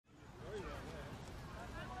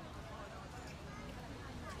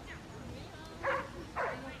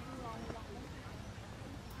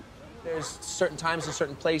there's certain times and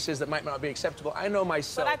certain places that might not be acceptable. I know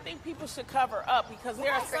myself. But I think people should cover up because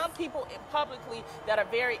there are some people publicly that are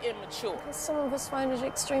very immature. Some of us find it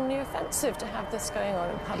extremely offensive to have this going on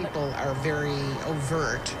in public. People are very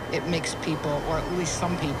overt. It makes people, or at least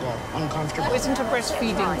some people, uncomfortable. Isn't a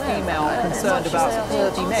breastfeeding female concerned about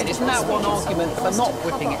hurting men? Isn't that one argument for not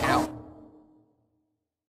whipping it out?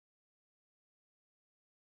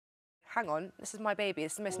 Hang on, this is my baby.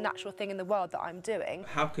 It's the most natural thing in the world that I'm doing.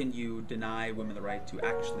 How can you deny women the right to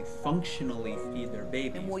actually functionally feed their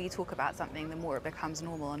babies? The more you talk about something, the more it becomes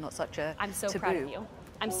normal and not such a I'm so taboo. proud of you.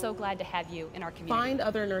 I'm so glad to have you in our community. Find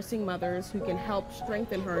other nursing mothers who can help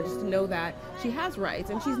strengthen her just to know that she has rights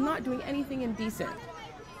and she's not doing anything indecent.